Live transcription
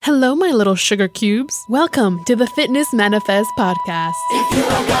Hello, my little sugar cubes. Welcome to the Fitness Manifest podcast. If you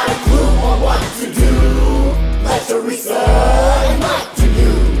don't got a clue on what to do, let Teresa enlighten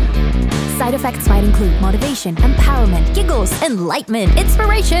you. Side effects might include motivation, empowerment, giggles, enlightenment,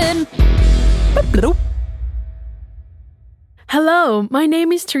 inspiration. Hello, my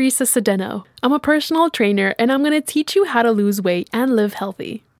name is Teresa Sedeno. I'm a personal trainer and I'm going to teach you how to lose weight and live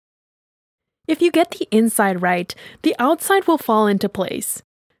healthy. If you get the inside right, the outside will fall into place.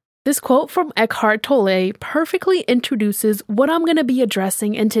 This quote from Eckhart Tolle perfectly introduces what I'm going to be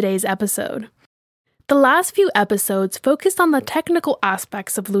addressing in today's episode. The last few episodes focused on the technical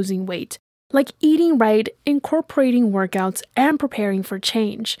aspects of losing weight, like eating right, incorporating workouts, and preparing for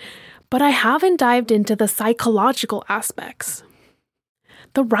change, but I haven't dived into the psychological aspects.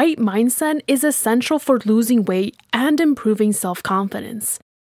 The right mindset is essential for losing weight and improving self-confidence.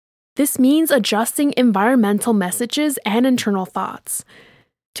 This means adjusting environmental messages and internal thoughts.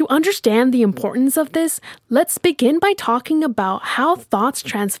 To understand the importance of this, let's begin by talking about how thoughts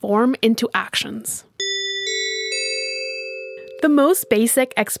transform into actions. The most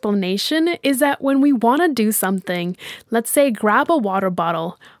basic explanation is that when we want to do something, let's say grab a water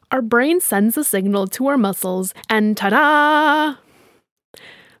bottle, our brain sends a signal to our muscles and ta-da!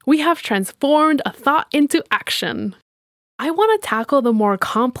 We have transformed a thought into action. I want to tackle the more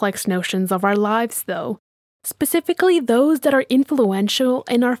complex notions of our lives though. Specifically those that are influential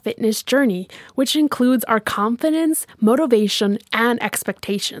in our fitness journey, which includes our confidence, motivation, and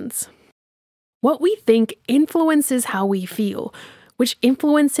expectations. What we think influences how we feel, which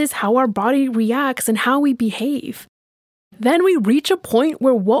influences how our body reacts and how we behave. Then we reach a point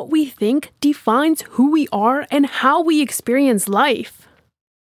where what we think defines who we are and how we experience life.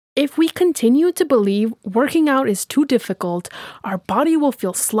 If we continue to believe working out is too difficult, our body will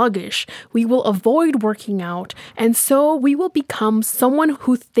feel sluggish, we will avoid working out, and so we will become someone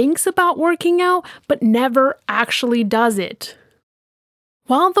who thinks about working out but never actually does it.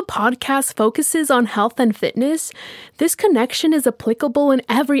 While the podcast focuses on health and fitness, this connection is applicable in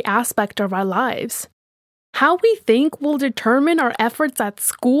every aspect of our lives. How we think will determine our efforts at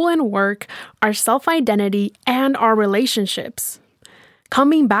school and work, our self-identity, and our relationships.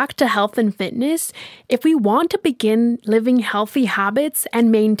 Coming back to health and fitness, if we want to begin living healthy habits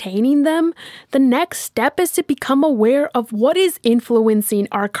and maintaining them, the next step is to become aware of what is influencing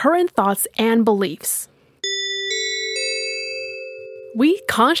our current thoughts and beliefs. We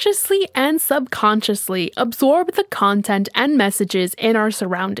consciously and subconsciously absorb the content and messages in our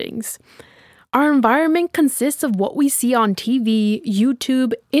surroundings. Our environment consists of what we see on TV,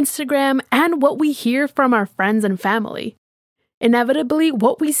 YouTube, Instagram, and what we hear from our friends and family. Inevitably,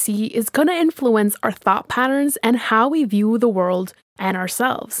 what we see is going to influence our thought patterns and how we view the world and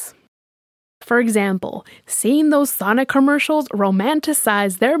ourselves. For example, seeing those Sonic commercials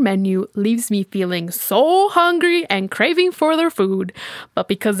romanticize their menu leaves me feeling so hungry and craving for their food. But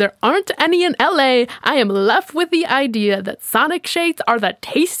because there aren't any in LA, I am left with the idea that Sonic shakes are the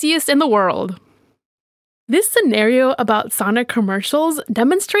tastiest in the world. This scenario about Sonic commercials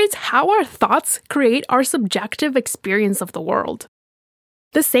demonstrates how our thoughts create our subjective experience of the world.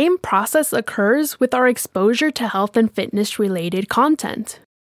 The same process occurs with our exposure to health and fitness-related content.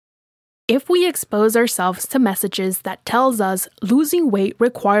 If we expose ourselves to messages that tells us losing weight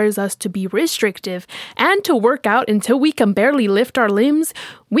requires us to be restrictive and to work out until we can barely lift our limbs,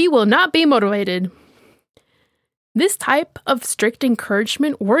 we will not be motivated. This type of strict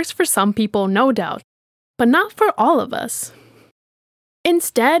encouragement works for some people, no doubt, but not for all of us.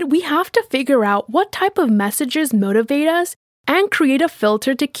 Instead, we have to figure out what type of messages motivate us and create a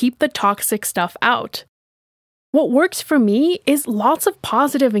filter to keep the toxic stuff out. What works for me is lots of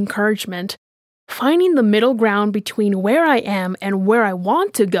positive encouragement, finding the middle ground between where I am and where I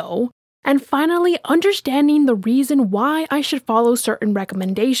want to go, and finally understanding the reason why I should follow certain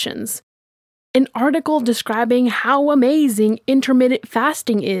recommendations. An article describing how amazing intermittent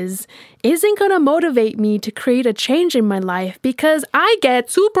fasting isn't going to motivate me to create a change in my life because I get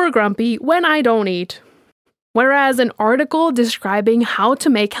super grumpy when I don't eat. Whereas an article describing how to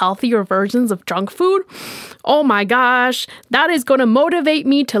make healthier versions of junk food, oh my gosh, that is going to motivate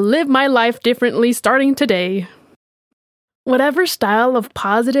me to live my life differently starting today. Whatever style of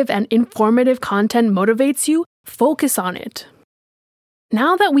positive and informative content motivates you, focus on it.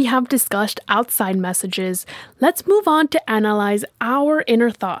 Now that we have discussed outside messages, let's move on to analyze our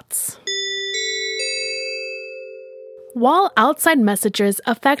inner thoughts. While outside messages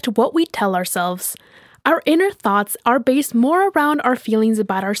affect what we tell ourselves, our inner thoughts are based more around our feelings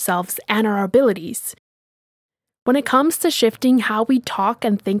about ourselves and our abilities. When it comes to shifting how we talk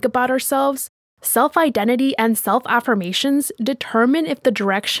and think about ourselves, Self-identity and self-affirmations determine if the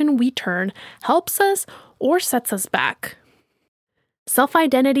direction we turn helps us or sets us back.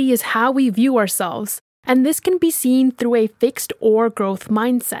 Self-identity is how we view ourselves, and this can be seen through a fixed or growth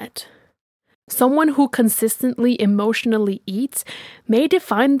mindset. Someone who consistently emotionally eats may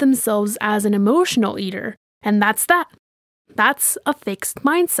define themselves as an emotional eater, and that's that. That's a fixed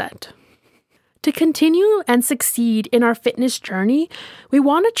mindset. To continue and succeed in our fitness journey, we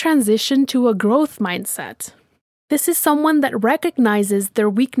want to transition to a growth mindset. This is someone that recognizes their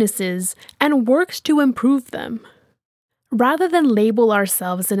weaknesses and works to improve them. Rather than label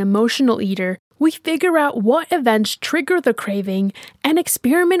ourselves an emotional eater, we figure out what events trigger the craving and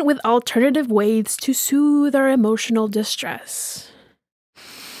experiment with alternative ways to soothe our emotional distress.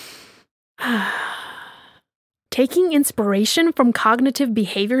 Taking inspiration from cognitive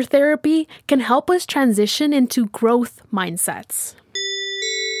behavior therapy can help us transition into growth mindsets.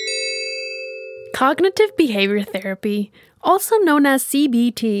 Cognitive behavior therapy, also known as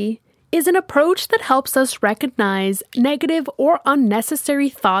CBT, is an approach that helps us recognize negative or unnecessary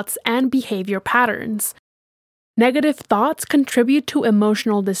thoughts and behavior patterns. Negative thoughts contribute to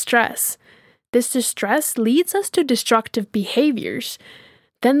emotional distress. This distress leads us to destructive behaviors.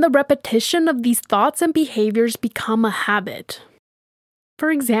 Then the repetition of these thoughts and behaviors become a habit.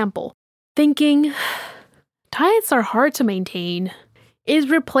 For example, thinking, diets are hard to maintain, is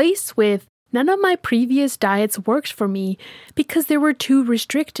replaced with, none of my previous diets worked for me because they were too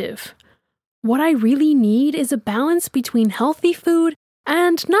restrictive. What I really need is a balance between healthy food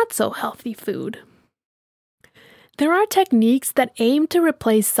and not so healthy food. There are techniques that aim to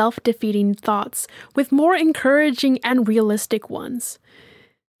replace self-defeating thoughts with more encouraging and realistic ones.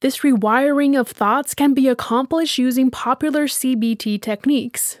 This rewiring of thoughts can be accomplished using popular CBT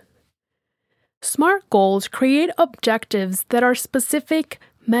techniques. SMART goals create objectives that are specific,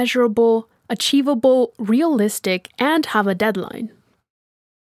 measurable, achievable, realistic, and have a deadline.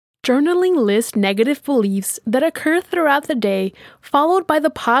 Journaling lists negative beliefs that occur throughout the day, followed by the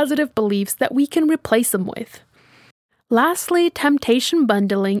positive beliefs that we can replace them with. Lastly, temptation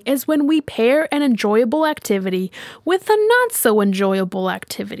bundling is when we pair an enjoyable activity with a not-so-enjoyable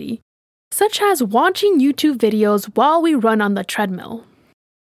activity, such as watching YouTube videos while we run on the treadmill.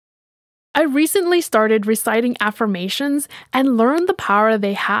 I recently started reciting affirmations and learned the power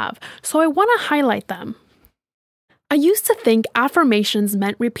they have, so I want to highlight them. I used to think affirmations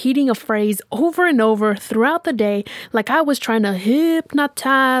meant repeating a phrase over and over throughout the day like I was trying to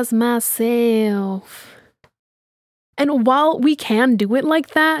hypnotize myself. And while we can do it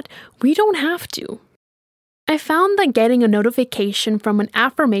like that, we don't have to. I found that getting a notification from an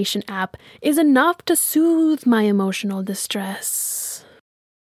affirmation app is enough to soothe my emotional distress.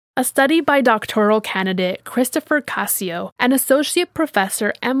 A study by doctoral candidate Christopher Cascio and associate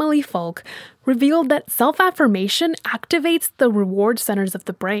professor Emily Folk revealed that self-affirmation activates the reward centers of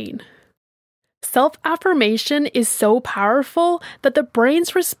the brain. Self-affirmation is so powerful that the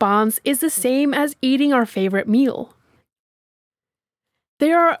brain's response is the same as eating our favorite meal.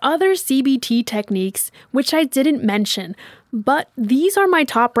 There are other CBT techniques which I didn't mention, but these are my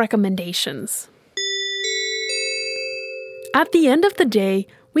top recommendations. At the end of the day,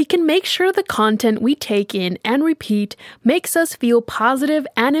 we can make sure the content we take in and repeat makes us feel positive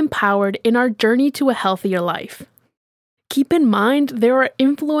and empowered in our journey to a healthier life. Keep in mind, there are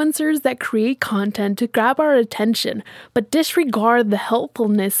influencers that create content to grab our attention, but disregard the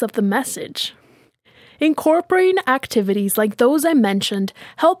helpfulness of the message. Incorporating activities like those I mentioned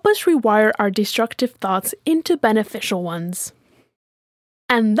help us rewire our destructive thoughts into beneficial ones.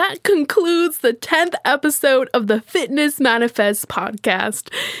 And that concludes the 10th episode of the Fitness Manifest podcast.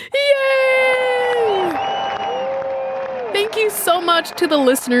 Yay! Thank you so much to the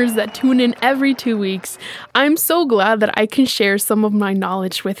listeners that tune in every 2 weeks. I'm so glad that I can share some of my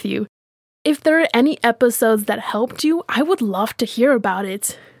knowledge with you. If there are any episodes that helped you, I would love to hear about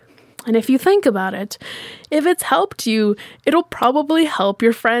it. And if you think about it, if it's helped you, it'll probably help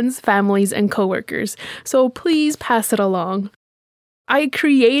your friends, families, and coworkers. So please pass it along. I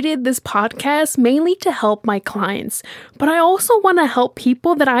created this podcast mainly to help my clients, but I also want to help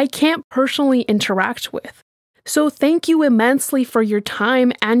people that I can't personally interact with. So thank you immensely for your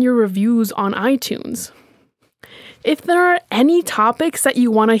time and your reviews on iTunes. If there are any topics that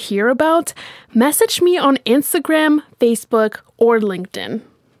you want to hear about, message me on Instagram, Facebook, or LinkedIn.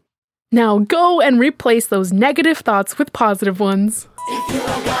 Now go and replace those negative thoughts with positive ones. If you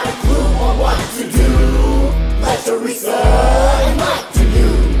don't got a clue on what to do, let Teresa enlighten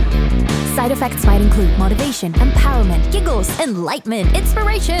you. Side effects might include motivation, empowerment, giggles, enlightenment,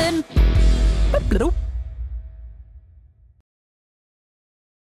 inspiration.